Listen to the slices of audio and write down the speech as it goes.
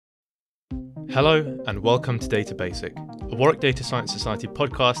Hello and welcome to DataBasic, a Warwick Data Science Society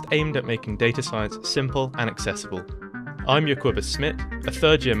podcast aimed at making data science simple and accessible. I'm Jacobus Smith, a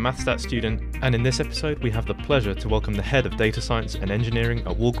third-year MathStat student, and in this episode we have the pleasure to welcome the head of data science and engineering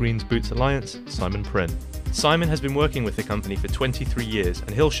at Walgreens Boots Alliance, Simon Prinn. Simon has been working with the company for 23 years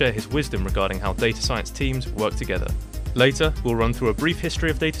and he'll share his wisdom regarding how data science teams work together. Later, we'll run through a brief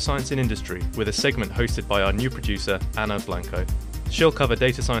history of data science in industry with a segment hosted by our new producer, Anna Blanco. She'll cover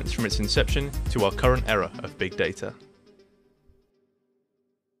data science from its inception to our current era of big data.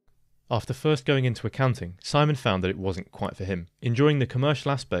 After first going into accounting, Simon found that it wasn't quite for him, enjoying the commercial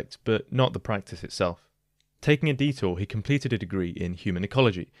aspect but not the practice itself. Taking a detour, he completed a degree in human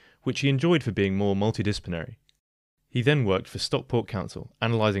ecology, which he enjoyed for being more multidisciplinary. He then worked for Stockport Council,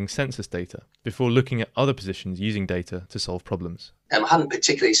 analysing census data, before looking at other positions using data to solve problems. I hadn't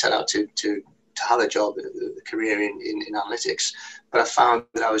particularly set out to have a job, a career in analytics, but I found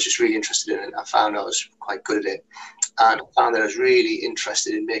that I was just really interested in it. I found I was quite good at it, and I found that I was really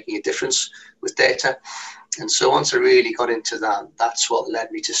interested in making a difference with data. And so once I really got into that, that's what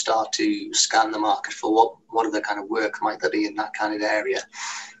led me to start to scan the market for what other kind of work might there be in that kind of area.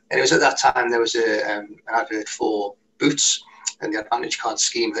 And it was at that time there was an advert for Boots, and the Advantage Card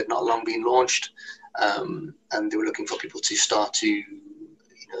scheme had not long been launched, and they were looking for people to start to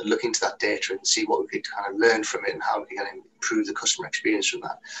look into that data and see what we could kind of learn from it and how we could kind of improve the customer experience from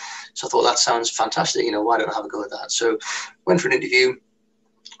that. So I thought that sounds fantastic. Why don't I have a go at that? So went for an interview.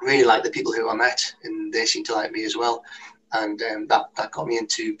 Really liked the people who I met, and they seemed to like me as well. And that got me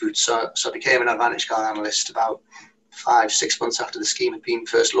into Boots. So I became an Advantage Card analyst about 5-6 months after the scheme had been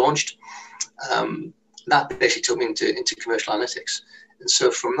first launched. That basically took me into commercial analytics. And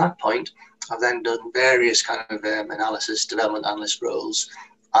so from that point, I've then done various kind of analysis, development analyst roles.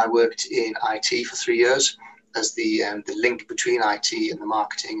 I worked in IT for 3 years as the link between IT and the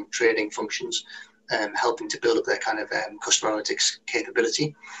marketing and trading functions, helping to build up their kind of customer analytics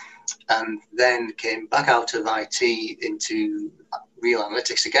capability. And then came back out of IT into real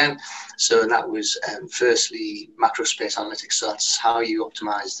analytics again. So that was firstly macro space analytics. So that's how you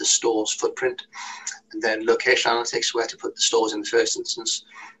optimize the store's footprint. And then location analytics, where to put the stores in the first instance.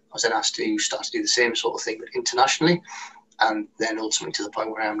 I was then asked to start to do the same sort of thing, but internationally. And then ultimately to the point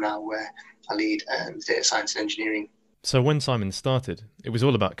where I am now, where I lead data science and engineering. So when Simon started, it was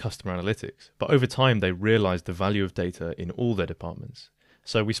all about customer analytics, but over time they realised the value of data in all their departments.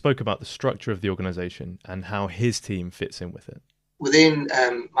 So we spoke about the structure of the organisation and how his team fits in with it. Within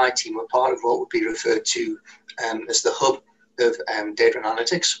my team, we're part of what would be referred to as the hub of data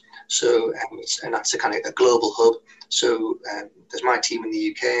analytics. So, and that's a kind of a global hub. So there's my team in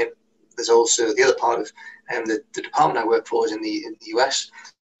the UK. There's also the other part of the department I work for is in the US.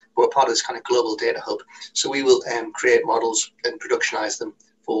 We're part of this kind of global data hub. So we will create models and productionize them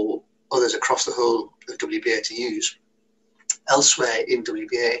for others across the whole of WBA to use. Elsewhere in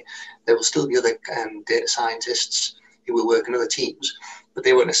WBA, there will still be other data scientists who will work in other teams, but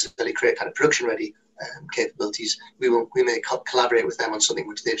they won't necessarily create kind of production-ready capabilities. We may collaborate with them on something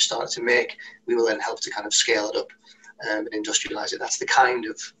which they've started to make. We will then help to kind of scale it up and industrialize it. That's the kind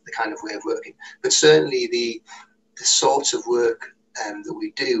of way of working. But certainly the sorts of work that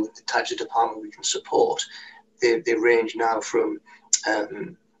we do, the types of department we can support, they range now from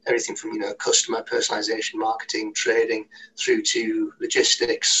everything from customer personalization, marketing, trading, through to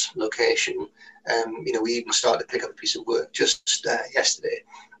logistics, location. We even started to pick up a piece of work just yesterday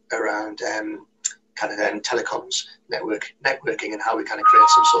around telecoms, networking, and how we kind of create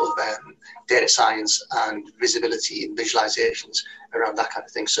some sort of data science and visibility and visualizations around that kind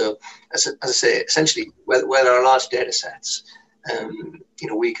of thing. So as I say, essentially, where there are large data sets,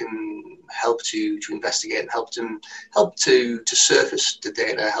 we can help to investigate and help to surface the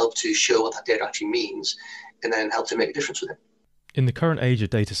data, help to show what that data actually means, and then help to make a difference with it. In the current age of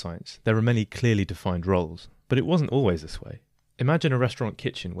data science, there are many clearly defined roles, but it wasn't always this way. Imagine a restaurant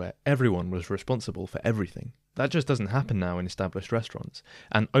kitchen where everyone was responsible for everything. That just doesn't happen now in established restaurants.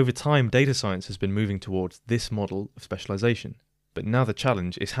 And over time, data science has been moving towards this model of specialization. But now the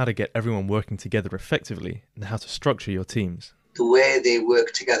challenge is how to get everyone working together effectively and how to structure your teams. The way they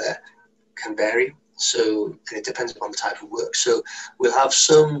work together can vary. So it depends upon the type of work. So we'll have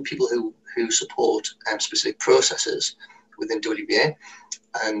some people who support specific processes within WBA,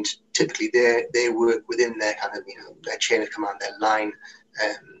 and typically they work within their kind of their chain of command, their line.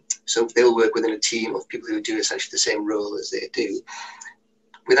 So they'll work within a team of people who do essentially the same role as they do.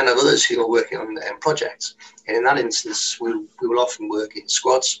 We then have others who are working on projects, and in that instance, we will often work in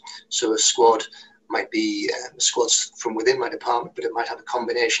squads. So a squad might be squads from within my department, but it might have a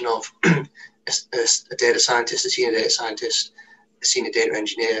combination of a data scientist, a senior data scientist, a senior data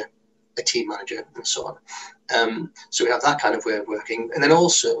engineer, a team manager and so on. So we have that kind of way of working. And then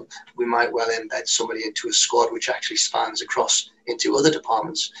also we might well embed somebody into a squad which actually spans across into other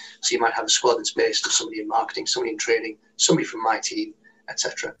departments. So you might have a squad that's based on somebody in marketing, somebody in training, somebody from my team,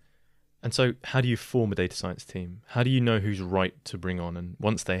 etc. And so how do you form a data science team? How do you know who's right to bring on? And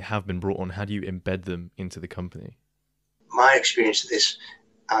once they have been brought on, how do you embed them into the company? My experience of this,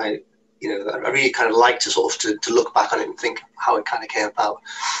 I really kind of like to sort of to look back on it and think how it kind of came about,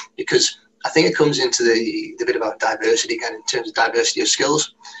 because I think it comes into the bit about diversity again, in terms of diversity of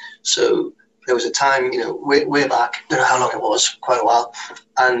skills. So there was a time, way back, I don't know how long it was, quite a while,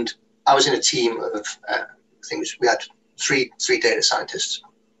 and I was in a team of, I think we had three data scientists,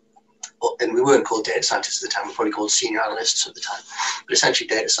 and we weren't called data scientists at the time, we were probably called senior analysts at the time, but essentially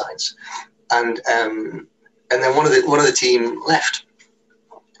data science. And then one of the team left,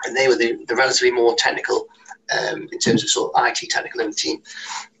 and they were the relatively more technical in terms of sort of IT technical in the team.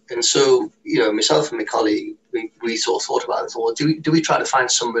 And so, myself and my colleague, we sort of thought about it and thought, do we try to find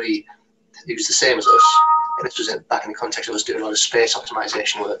somebody who's the same as us? And this was back in the context of us doing a lot of space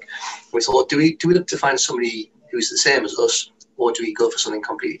optimization work. We thought, do we look to find somebody who's the same as us, or do we go for something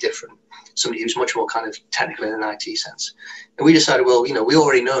completely different? Somebody who's much more kind of technical in an IT sense. And we decided, well, we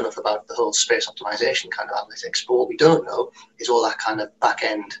already know enough about the whole space optimization kind of analytics, but what we don't know is all that kind of back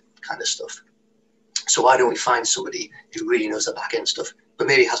end kind of stuff. So why don't we find somebody who really knows the back end stuff, but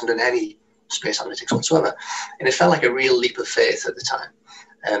maybe hasn't done any space analytics whatsoever? And it felt like a real leap of faith at the time.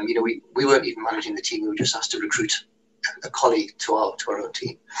 We weren't even managing the team. We were just asked to recruit a colleague to our own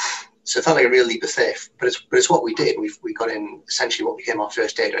team. So it felt like a real leap of faith, but it's what we did. We got in essentially what became our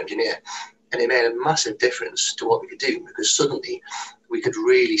first data engineer, and it made a massive difference to what we could do, because suddenly we could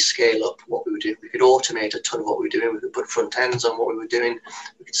really scale up what we were doing. We could automate a ton of what we were doing. We could put front ends on what we were doing.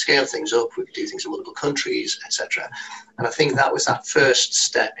 We could scale things up. We could do things in multiple countries, etc. And I think that was that first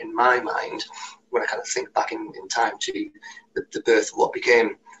step in my mind when I kind of think back in time to the birth of what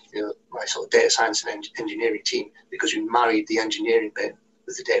became my sort of data science and engineering team, because we married the engineering bit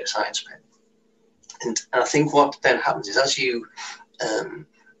with the data science bit. And I think what then happens is as you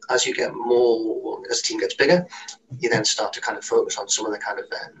get more, as the team gets bigger, you then start to kind of focus on some of the kind of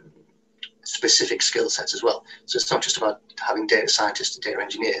specific skill sets as well. So it's not just about having data scientists and data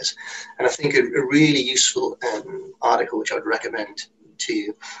engineers. And I think a really useful article which I would recommend to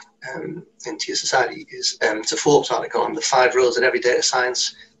you and to your society is it's a Forbes article on the 5 roles that every data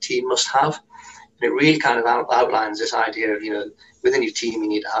science team must have. And it really kind of outlines this idea of, within your team you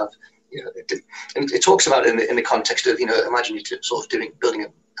need to have, and it talks about it in the context of, imagine you're sort of building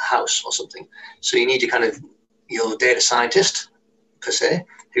a house or something. So you need your data scientist per se,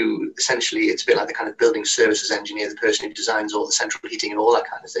 who essentially, it's a bit like the kind of building services engineer, the person who designs all the central heating and all that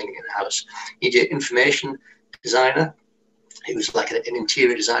kind of thing in a house. You need your information designer, who's like an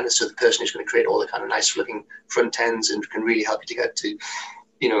interior designer, so the person who's going to create all the kind of nice looking front ends and can really help you to get to,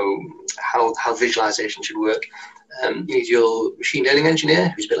 how visualization should work. You need your machine learning engineer,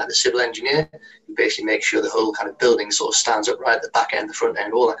 who's a bit like the civil engineer, who basically makes sure the whole kind of building sort of stands up right at the back end, the front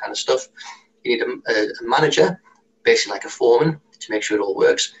end, all that kind of stuff. You need a manager, basically like a foreman, to make sure it all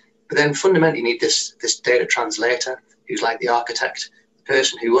works. But then fundamentally you need this data translator, who's like the architect, the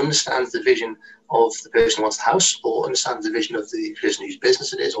person who understands the vision of the person who wants the house, or understands the vision of the person whose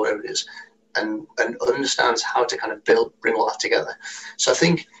business it is, or whatever it is, and understands how to kind of bring all that together. So I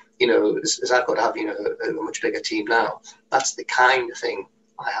think, as I've got to have, a much bigger team now, that's the kind of thing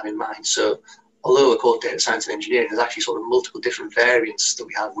I have in mind. So although we're called data science and engineering, there's actually sort of multiple different variants that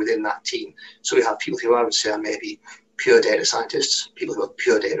we have within that team. So we have people who I would say are maybe pure data scientists, people who are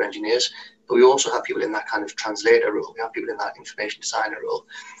pure data engineers, but we also have people in that kind of translator role. We have people in that information designer role,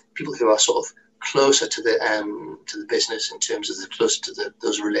 people who are sort of closer to the business in terms of closer to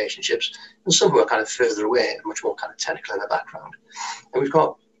those relationships, and some who are kind of further away and much more kind of technical in their background. And we've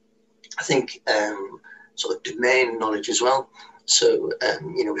got, I think, sort of domain knowledge as well. So,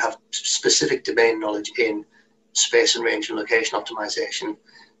 we have specific domain knowledge in space and range and location optimization,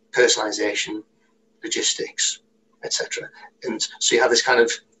 personalization, logistics, etc. And so you have this kind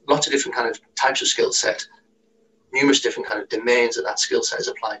of lots of different kind of types of skill set, numerous different kind of domains that skill set is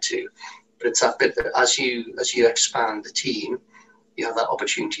applied to. But it's that bit that as you expand the team, you have that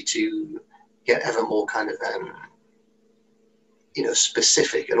opportunity to get ever more kind of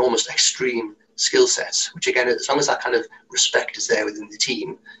specific and almost extreme skill sets, which again, as long as that kind of respect is there within the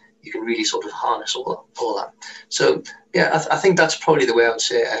team, you can really sort of harness all that. So yeah, I think that's probably the way I would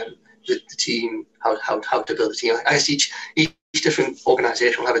say the team, how to build a team. I guess each different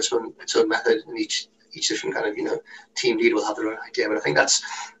organization will have its own method, and each different kind of team leader will have their own idea. But I think that's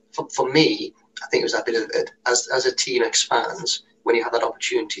for me, I think it was that bit of it, as a team expands, when you have that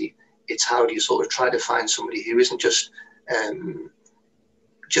opportunity, it's how do you sort of try to find somebody who isn't just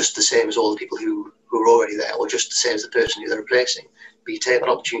the same as all the people who are already there, or just the same as the person who they're replacing, but you take that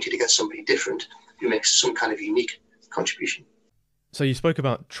opportunity to get somebody different who makes some kind of unique contribution. So you spoke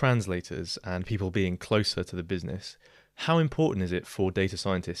about translators and people being closer to the business. How important is it for data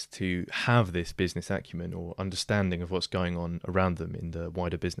scientists to have this business acumen or understanding of what's going on around them in the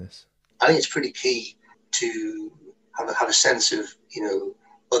wider business? I think it's pretty key to have a sense of,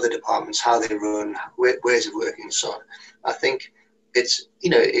 other departments, how they run, ways of working and so on. I think it's,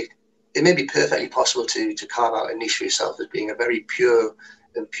 it may be perfectly possible to carve out a niche for yourself as being a very pure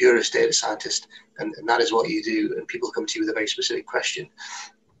and purist data scientist, and that is what you do, and people come to you with a very specific question.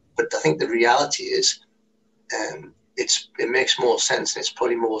 But I think the reality is it makes more sense, and it's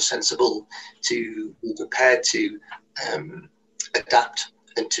probably more sensible to be prepared to adapt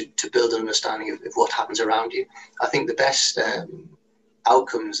and to build an understanding of what happens around you. I think the best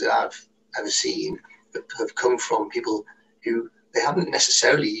outcomes that I've ever seen have come from people who they haven't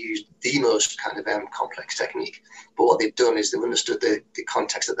necessarily used the most kind of complex technique, but what they've done is they've understood the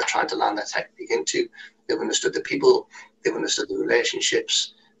context that they're trying to land that technique into. They've understood the people, they've understood the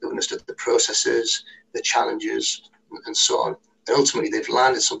relationships, they've understood the processes, the challenges, and so on. And ultimately, they've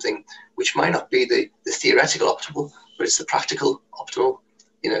landed something which might not be the theoretical optimal, but it's the practical optimal.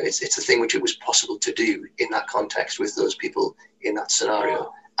 It's a thing which it was possible to do in that context with those people in that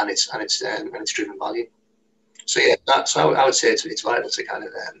scenario, and it's driven value. So yeah, I would say it's vital to kind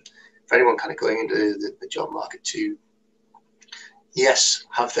of for anyone kind of going into the job market to, yes,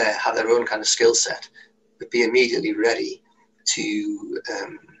 have their own kind of skill set, but be immediately ready to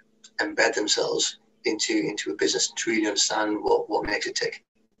embed themselves into a business and to really understand what makes it tick.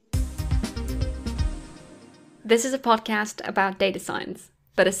 This is a podcast about data science,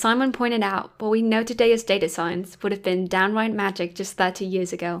 but as Simon pointed out, what we know today as data science would have been downright magic just 30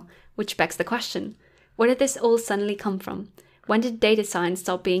 years ago, which begs the question: where did this all suddenly come from? When did data science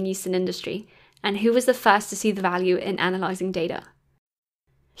stop being used in industry? And who was the first to see the value in analyzing data?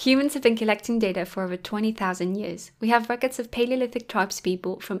 Humans have been collecting data for over 20,000 years. We have records of Paleolithic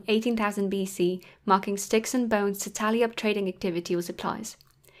tribespeople from 18,000 BC marking sticks and bones to tally up trading activity or supplies.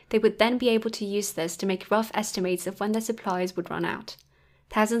 They would then be able to use this to make rough estimates of when their supplies would run out.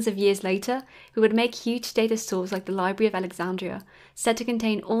 Thousands of years later, we would make huge data stores like the Library of Alexandria, said to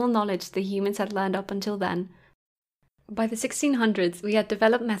contain all knowledge the humans had learned up until then. By the 1600s, we had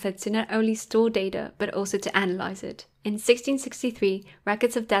developed methods to not only store data, but also to analyze it. In 1663,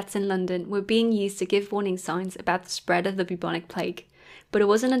 records of deaths in London were being used to give warning signs about the spread of the bubonic plague. But it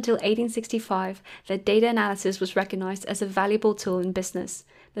wasn't until 1865 that data analysis was recognized as a valuable tool in business.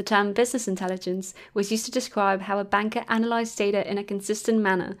 The term business intelligence was used to describe how a banker analyzed data in a consistent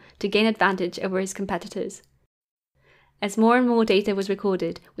manner to gain advantage over his competitors. As more and more data was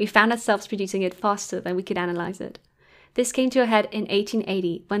recorded, we found ourselves producing it faster than we could analyze it. This came to a head in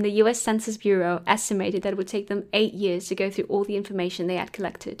 1880 when the US Census Bureau estimated that it would take them 8 years to go through all the information they had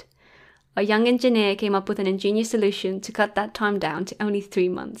collected. A young engineer came up with an ingenious solution to cut that time down to only 3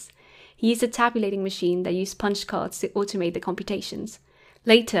 months. He used a tabulating machine that used punch cards to automate the computations.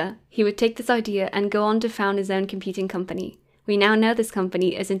 Later, he would take this idea and go on to found his own computing company. We now know this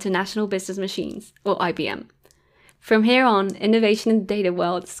company as International Business Machines, or IBM. From here on, innovation in the data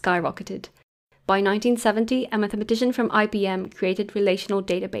world skyrocketed. By 1970, a mathematician from IBM created relational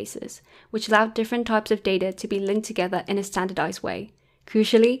databases, which allowed different types of data to be linked together in a standardized way.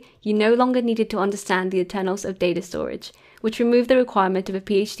 Crucially, you no longer needed to understand the internals of data storage, which removed the requirement of a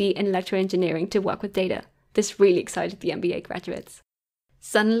PhD in electrical engineering to work with data. This really excited the MBA graduates.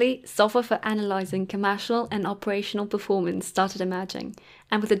 Suddenly, software for analyzing commercial and operational performance started emerging,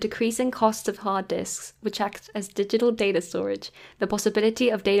 and with the decreasing cost of hard disks, which act as digital data storage, the possibility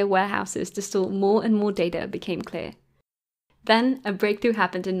of data warehouses to store more and more data became clear. Then, a breakthrough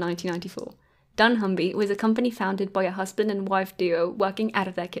happened in 1994. dunnhumby was a company founded by a husband and wife duo working out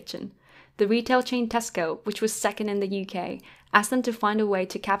of their kitchen. The retail chain Tesco, which was second in the UK, asked them to find a way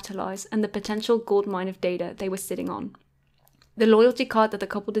to capitalize on the potential goldmine of data they were sitting on. The loyalty card that the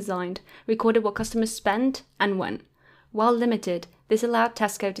couple designed recorded what customers spent and when. While limited, this allowed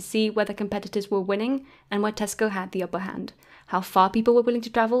Tesco to see whether competitors were winning and where Tesco had the upper hand, how far people were willing to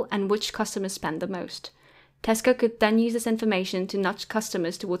travel, and which customers spend the most. Tesco could then use this information to nudge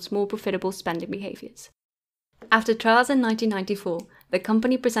customers towards more profitable spending behaviours. After trials in 1994, the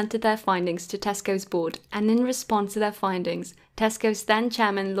company presented their findings to Tesco's board, and in response to their findings, Tesco's then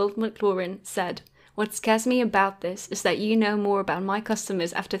chairman Lord McLaurin said, "What scares me about this is that you know more about my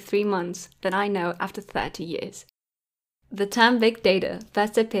customers after 3 months than I know after 30 years. The term big data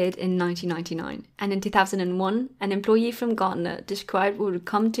first appeared in 1999, and in 2001, an employee from Gartner described what would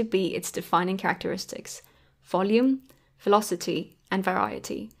come to be its defining characteristics: volume, velocity, and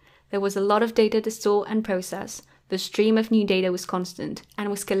variety. There was a lot of data to store and process. The stream of new data was constant and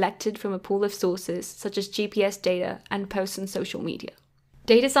was collected from a pool of sources such as GPS data and posts on social media.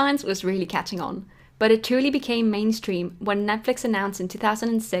 Data science was really catching on, but it truly became mainstream when Netflix announced in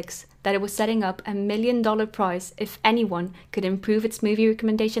 2006 that it was setting up a $1 million prize if anyone could improve its movie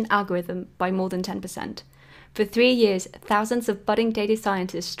recommendation algorithm by more than 10%. For 3 years, thousands of budding data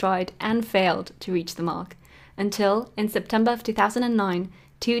scientists tried and failed to reach the mark, until, in September of 2009,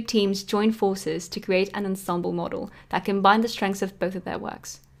 2 teams joined forces to create an ensemble model that combined the strengths of both of their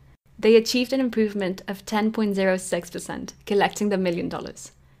works. They achieved an improvement of 10.06%, collecting the $1 million.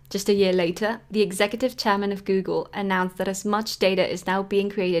 Just a year later, the executive chairman of Google announced that as much data is now being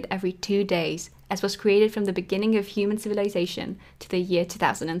created every 2 days as was created from the beginning of human civilization to the year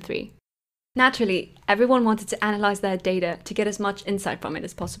 2003. Naturally, everyone wanted to analyze their data to get as much insight from it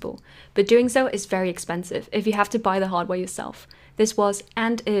as possible, but doing so is very expensive if you have to buy the hardware yourself. This was,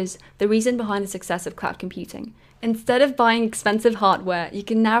 and is, the reason behind the success of cloud computing. Instead of buying expensive hardware, you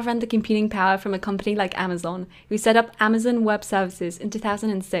can now rent the computing power from a company like Amazon, who set up Amazon Web Services in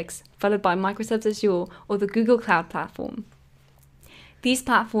 2006, followed by Microsoft Azure or the Google Cloud Platform. These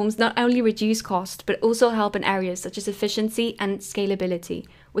platforms not only reduce cost, but also help in areas such as efficiency and scalability.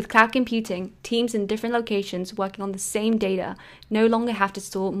 With cloud computing, teams in different locations working on the same data no longer have to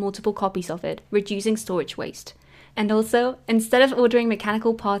store multiple copies of it, reducing storage waste. And also, instead of ordering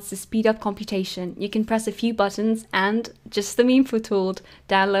mechanical parts to speed up computation, you can press a few buttons and, just the meme foretold,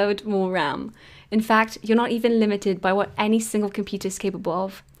 download more RAM. In fact, you're not even limited by what any single computer is capable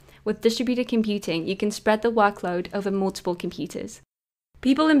of. With distributed computing, you can spread the workload over multiple computers.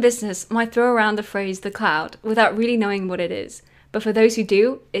 People in business might throw around the phrase the cloud without really knowing what it is, but for those who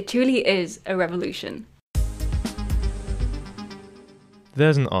do, it truly is a revolution.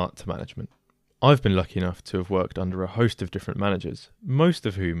 There's an art to management. I've been lucky enough to have worked under a host of different managers, most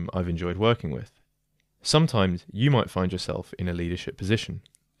of whom I've enjoyed working with. Sometimes you might find yourself in a leadership position,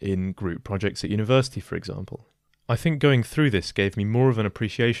 in group projects at university, for example. I think going through this gave me more of an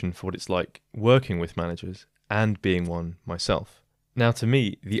appreciation for what it's like working with managers and being one myself. Now, to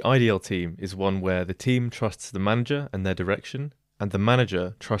me, the ideal team is one where the team trusts the manager and their direction, and the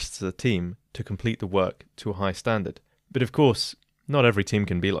manager trusts the team to complete the work to a high standard. But of course, not every team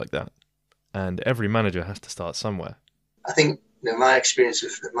can be like that. And every manager has to start somewhere. I think my experience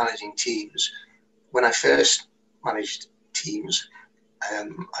of managing teams, when I first managed teams,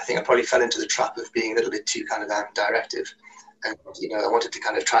 I think I probably fell into the trap of being a little bit too kind of directive. And, I wanted to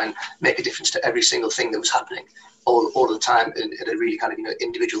kind of try and make a difference to every single thing that was happening all the time at a really kind of,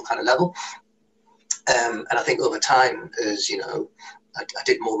 individual kind of level. And I think over time, as, I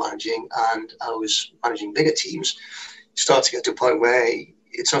did more managing and I was managing bigger teams, you start to get to a point where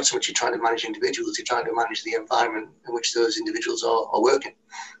it's not so much you're trying to manage individuals, you're trying to manage the environment in which those individuals are working.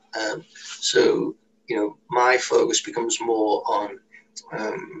 So, my focus becomes more on,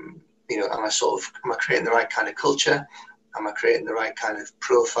 am I creating the right kind of culture? Am I creating the right kind of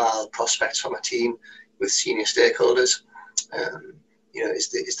profile, prospects for my team with senior stakeholders?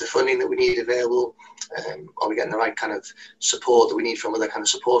 Is the funding that we need available? Are we getting the right kind of support that we need from other kind of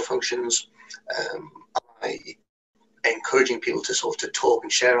support functions? Am I encouraging people to sort of talk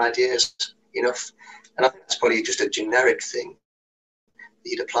and share ideas enough? And I think that's probably just a generic thing that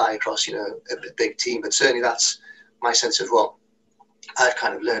you'd apply across, a big team. But certainly that's my sense of what I've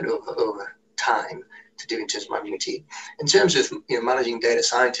kind of learned over time to do in terms of managing a team. In terms of, managing data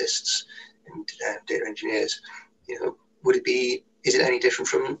scientists and data engineers, is it any different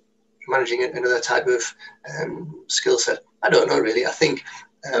from managing another type of skill set? I don't know, really. I think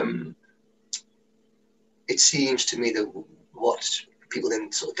it seems to me that what people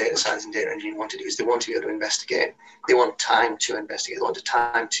in sort of data science and data engineering want to do is they want to be able to investigate. They want time to investigate. They want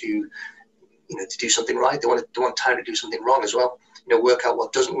time to, to do something right. They want time to do something wrong as well. Work out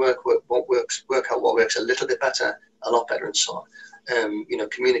what doesn't work, what works, work out what works a little bit better, a lot better, and so on.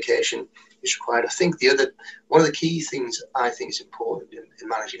 Communication is required. I think one of the key things I think is important in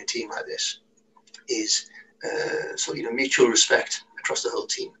managing a team like this is mutual respect across the whole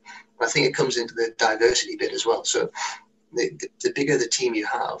team. And I think it comes into the diversity bit as well. So the bigger the team you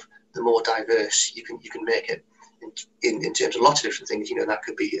have, the more diverse you can make it in terms of lots of different things. That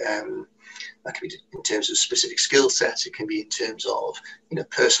could be in terms of specific skill sets. It can be in terms of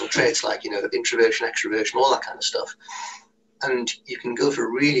personal traits like introversion, extroversion, all that kind of stuff. And you can go for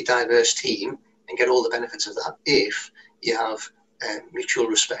a really diverse team and get all the benefits of that if you have mutual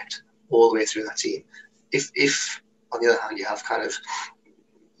respect all the way through that team. If on the other hand, you have kind of,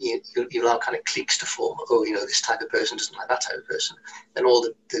 you allow kind of cliques to form. Oh, this type of person doesn't like that type of person, and all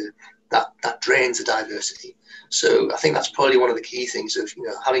that drains the diversity. So I think that's probably one of the key things of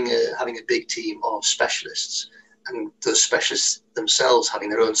having a big team of specialists, and those specialists themselves having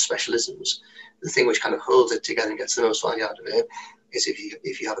their own specialisms. The thing which kind of holds it together and gets the most value out of it is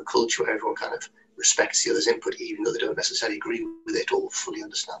if you have a culture where everyone kind of respects the other's input, even though they don't necessarily agree with it or fully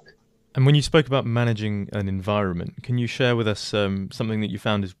understand it. And when you spoke about managing an environment, can you share with us something that you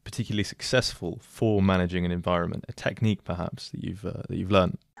found is particularly successful for managing an environment, a technique perhaps that you've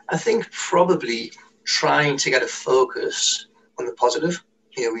learned? I think probably trying to get a focus on the positive.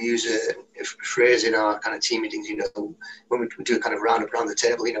 We use a phrase in our kind of team meetings, when we do a kind of roundup around the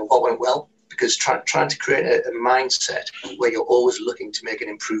table, what went well. Because trying to create a mindset where you're always looking to make an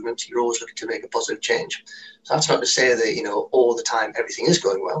improvement, you're always looking to make a positive change. So that's not to say that, all the time everything is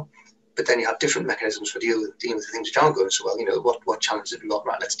going well, but then you have different mechanisms for dealing with the things which aren't going so well. What challenges have we got?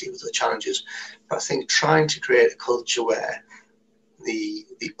 Right, let's deal with the challenges. But I think trying to create a culture where the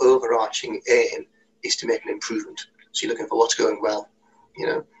overarching aim is to make an improvement. So you're looking for what's going well,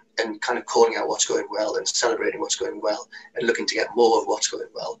 and kind of calling out what's going well and celebrating what's going well and looking to get more of what's going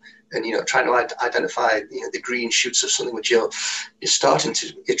well. And, trying to identify, the green shoots of something which you're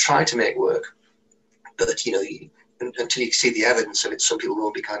trying to make work, but, until you see the evidence of it, some people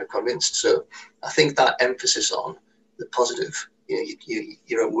won't be kind of convinced. So I think that emphasis on the positive,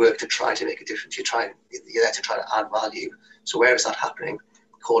 you're at work to try to make a difference. You're there to try to add value. So where is that happening?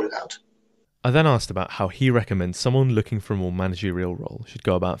 Call it out. I then asked about how he recommends someone looking for a more managerial role should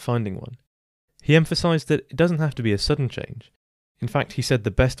go about finding one. He emphasised that it doesn't have to be a sudden change. In fact, he said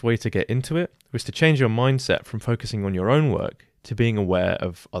the best way to get into it was to change your mindset from focusing on your own work to being aware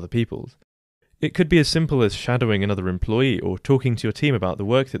of other people's. It could be as simple as shadowing another employee or talking to your team about the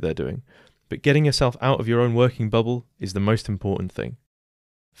work that they're doing, but getting yourself out of your own working bubble is the most important thing.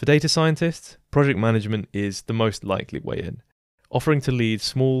 For data scientists, project management is the most likely way in. Offering to lead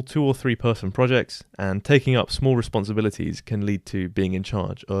small 2 or 3 person projects and taking up small responsibilities can lead to being in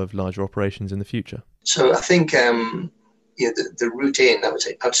charge of larger operations in the future. So I think the route in, I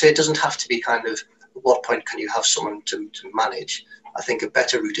would say it doesn't have to be kind of at what point can you have someone to manage. I think a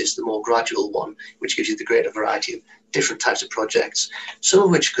better route is the more gradual one, which gives you the greater variety of different types of projects, some of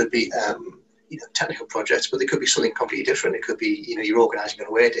which could be technical projects, but they could be something completely different. It could be you're organising an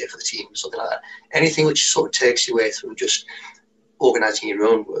away day for the team, something like that. Anything which sort of takes you away from just organising your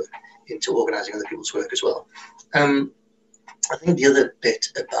own work into organising other people's work as well. I think the other bit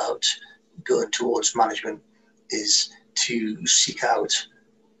about going towards management is to seek out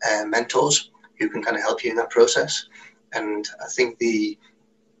mentors who can kind of help you in that process. And I think the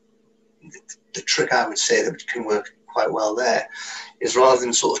trick I would say that can work quite well there is, rather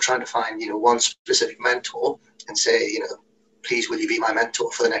than sort of trying to find one specific mentor and say please will you be my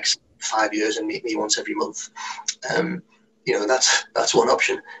mentor for the next 5 years and meet me once every month. That's one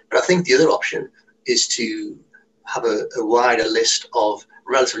option. But I think the other option is to have a wider list of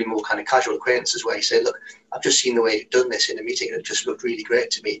relatively more kind of casual acquaintances where you say, look, I've just seen the way you've done this in a meeting and it just looked really great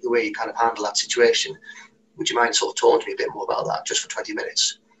to me, the way you kind of handle that situation. Would you mind sort of talking to me a bit more about that just for 20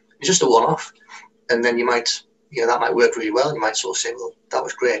 minutes? It's just a one-off. And then you might, that might work really well. You might sort of say, well, that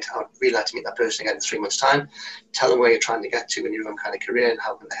was great. I'd really like to meet that person again in 3 months' time. Tell them where you're trying to get to in your own kind of career and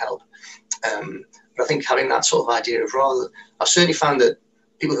how can they help. But I think having that sort of idea of I've certainly found that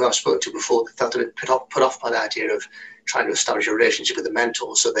people who I've spoken to before felt a bit put off by the idea of trying to establish a relationship with a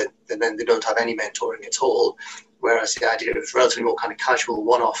mentor, so that then they don't have any mentoring at all. Whereas the idea of relatively more kind of casual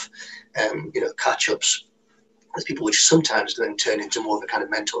one-off, catch-ups with people, which sometimes then turn into more of a kind of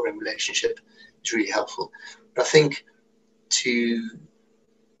mentoring relationship, is really helpful. But I think to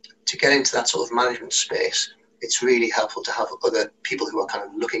get into that sort of management space, it's really helpful to have other people who are kind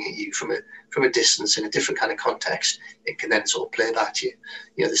of looking at you from a distance in a different kind of context. It can then sort of play back to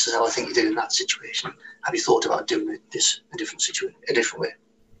you. This is how I think you did in that situation. Have you thought about doing this a different way?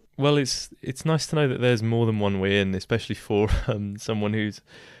 Well, it's nice to know that there's more than one way in, especially for someone who's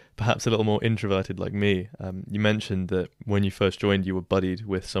perhaps a little more introverted like me. You mentioned that when you first joined, you were buddied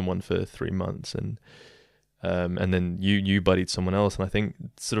with someone for 3 months, and then you buddied someone else, and I think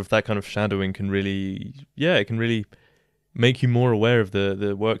sort of that kind of shadowing can really, it can really make you more aware of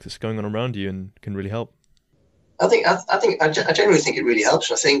the work that's going on around you and can really help. I genuinely think it really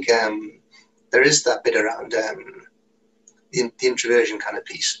helps. I think there is that bit around the introversion kind of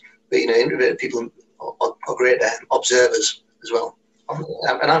piece, but introverted people are great observers as well.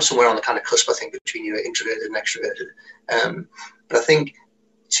 And I'm somewhere on the kind of cusp, I think, between introverted and extroverted. But I think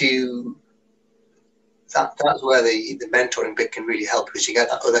that's where the mentoring bit can really help, because you get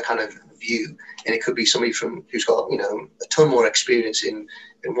that other kind of view, and it could be somebody who's got a ton more experience in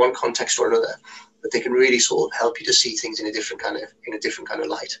one context or another, but they can really sort of help you to see things in a different kind of light, in a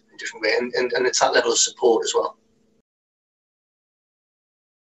different way, and it's that level of support as well.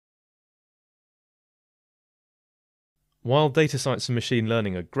 While data science and machine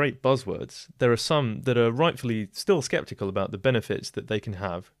learning are great buzzwords, there are some that are rightfully still skeptical about the benefits that they can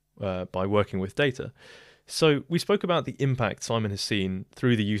have by working with data. So we spoke about the impact Simon has seen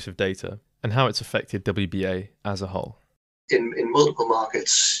through the use of data and how it's affected WBA as a whole. In multiple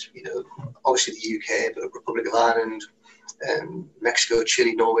markets, obviously the UK, but Republic of Ireland, Mexico,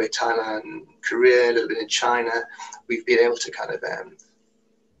 Chile, Norway, Thailand, Korea, a little bit in China, we've been able to kind of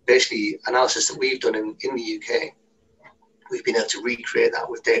basically analysis that we've done in the UK. We've been able to recreate that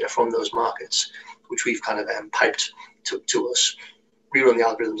with data from those markets, which we've kind of piped to us, rerun the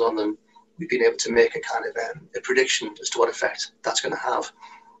algorithms on them. We've been able to make a kind of a prediction as to what effect that's going to have.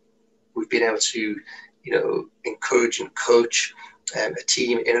 We've been able to, encourage and coach a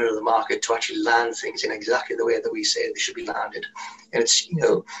team in another market to actually land things in exactly the way that we say they should be landed. And it's,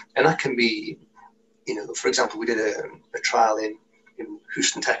 and that can be, for example, we did a trial in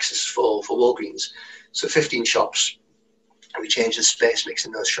Houston, Texas for Walgreens. So 15 shops. And we change the space mix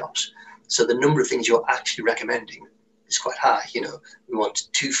in those shops. So the number of things you're actually recommending is quite high. We want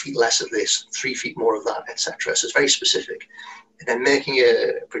 2 feet less of this, 3 feet more of that, etc. So it's very specific. And then making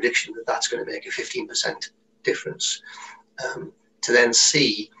a prediction that that's going to make a 15% difference, to then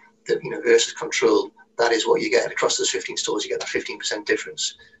see that, versus control, that is what you get across those 15 stores. You get that 15%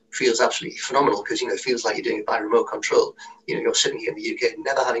 difference. Feels absolutely phenomenal, because, it feels like you're doing it by remote control. You're sitting here in the UK,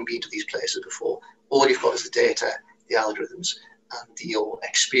 never having been to these places before. All you've got is the data, the algorithms, and your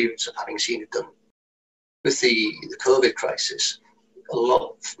experience of having seen it done. With the COVID crisis, a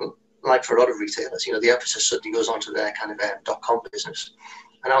lot, like for a lot of retailers, the emphasis suddenly goes on to their kind of .com business.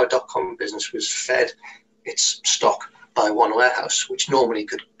 And our .com business was fed its stock by one warehouse, which normally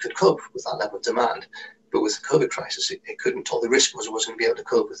could cope with that level of demand. But with the COVID crisis, it couldn't, or the risk was it wasn't going to be able to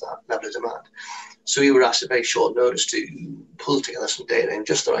cope with that level of demand. So we were asked at very short notice to pull together some data in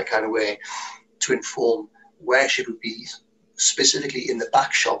just the right kind of way to inform where should we be specifically in the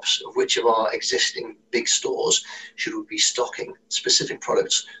back shops of which of our existing big stores should we be stocking specific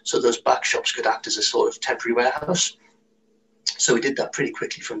products, so those back shops could act as a sort of temporary warehouse. So we did that pretty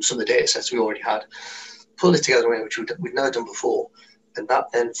quickly from some of the data sets we already had, pulled it together in a way which we'd never done before, and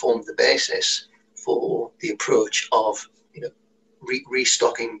that then formed the basis for the approach of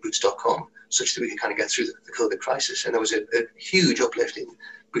restocking Boots.com, such that we could kind of get through the COVID crisis. And there was a huge uplift in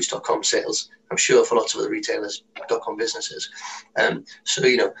Boots.com sales, I'm sure, for lots of other retailers, .com businesses.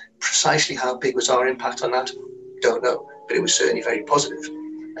 So, precisely how big was our impact on that? Don't know, but it was certainly very positive.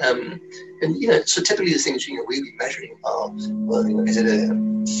 And, so typically the things, we'll be measuring are, well, is it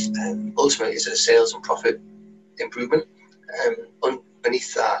ultimately, is it a sales and profit improvement?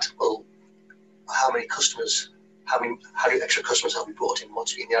 Beneath that, well, how many extra customers have we brought in?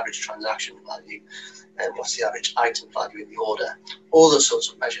 What's been the average transaction value? And what's the average item value in the order? All those sorts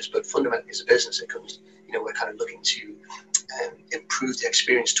of measures. But fundamentally, as a business, it comes, we're kind of looking to improve the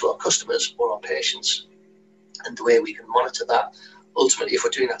experience to our customers or our patients. And the way we can monitor that, ultimately, if we're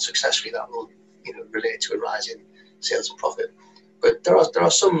doing that successfully, that will, relate to a rise in sales and profit. But there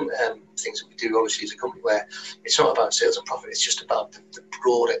are some things that we do, obviously, as a company, where it's not about sales and profit. It's just about the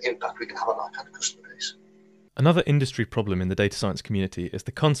broader impact we can have on our kind of customer base. Another industry problem in the data science community is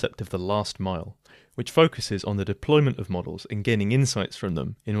the concept of the last mile, which focuses on the deployment of models and gaining insights from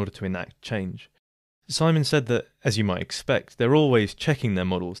them in order to enact change. Simon said that, as you might expect, they're always checking their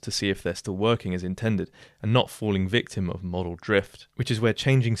models to see if they're still working as intended and not falling victim of model drift, which is where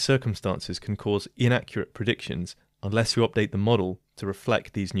changing circumstances can cause inaccurate predictions unless you update the model to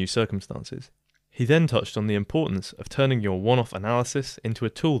reflect these new circumstances. He then touched on the importance of turning your one-off analysis into a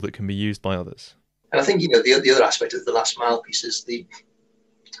tool that can be used by others. And I think, the other aspect of the last mile piece is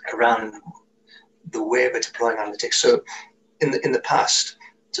around the way we're deploying analytics. So in the past,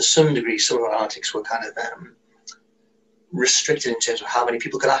 to some degree, some of our analytics were kind of restricted in terms of how many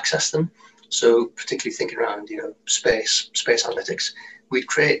people could access them. So particularly thinking around, space analytics, we'd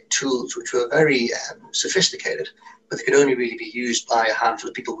create tools which were very sophisticated, but they could only really be used by a handful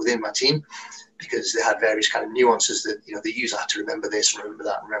of people within my team, because they had various kind of nuances that, the user had to remember this and remember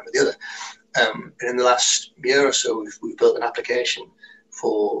that and remember the other. And in the last year or so, we've built an application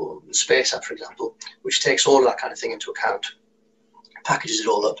for the Space app, for example, which takes all of that kind of thing into account, packages it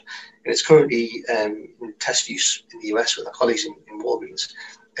all up. And it's currently in test use in the US with our colleagues in Walgreens.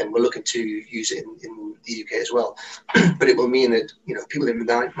 And we're looking to use it in the UK as well. But it will mean that, you know, people in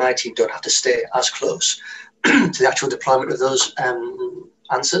my team don't have to stay as close to the actual deployment of those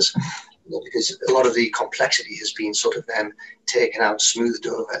answers, you know, because a lot of the complexity has been sort of taken out, smoothed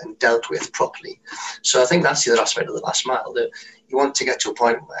over, and dealt with properly. So I think that's the other aspect of the last mile, that you want to get to a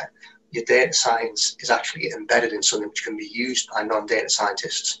point where your data science is actually embedded in something which can be used by non-data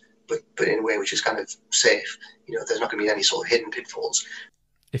scientists, but in a way which is kind of safe. You know, there's not going to be any sort of hidden pitfalls.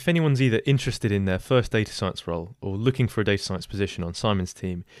 If anyone's either interested in their first data science role or looking for a data science position on Simon's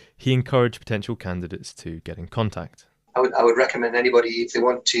team, he encouraged potential candidates to get in contact. I would recommend anybody, if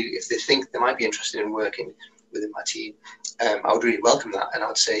they think they might be interested in working within my team, I would really welcome that. And I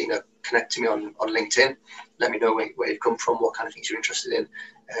would say, you know, connect to me on LinkedIn. Let me know where you've come from, what kind of things you're interested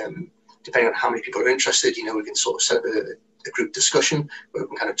in. Depending on how many people are interested, you know, we can sort of set up a group discussion where we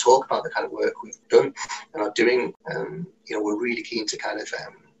can kind of talk about the kind of work we've done and are doing. You know, we're really keen to kind of,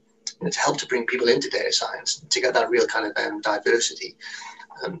 you know, to help to bring people into data science, to get that real kind of diversity.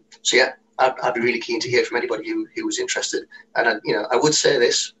 So yeah, I'd be really keen to hear from anybody who was interested. And you know, I would say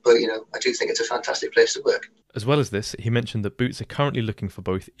this, but you know, I do think it's a fantastic place to work. As well as this, he mentioned that Boots are currently looking for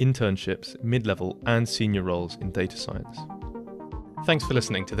both internships, mid-level and senior roles in data science. Thanks for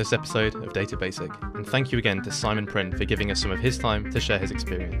listening to this episode of DataBasic, and thank you again to Simon Prinn for giving us some of his time to share his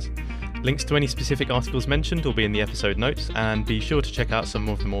experience. Links to any specific articles mentioned will be in the episode notes, and be sure to check out some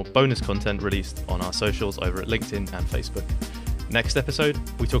of the more bonus content released on our socials over at LinkedIn and Facebook. Next episode,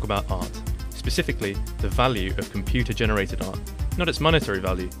 we talk about art, specifically the value of computer-generated art. Not its monetary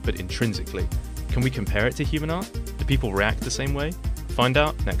value, but intrinsically. Can we compare it to human art? Do people react the same way? Find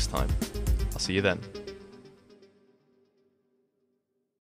out next time. I'll see you then.